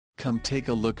Come take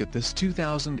a look at this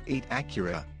 2008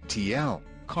 Acura TL.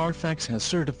 Carfax has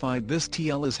certified this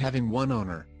TL as having one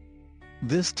owner.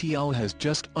 This TL has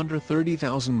just under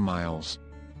 30,000 miles.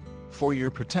 For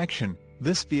your protection,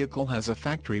 this vehicle has a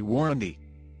factory warranty.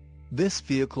 This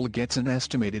vehicle gets an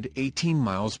estimated 18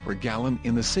 miles per gallon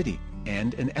in the city,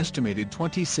 and an estimated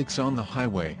 26 on the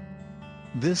highway.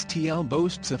 This TL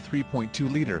boasts a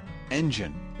 3.2-liter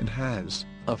engine, and has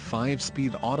a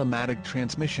 5-speed automatic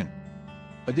transmission.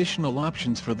 Additional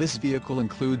options for this vehicle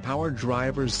include power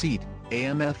driver's seat,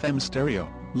 AM/FM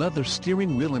stereo, leather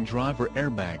steering wheel and driver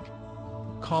airbag.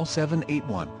 Call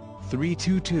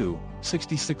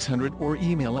 781-322-6600 or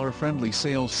email our friendly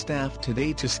sales staff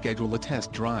today to schedule a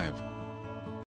test drive.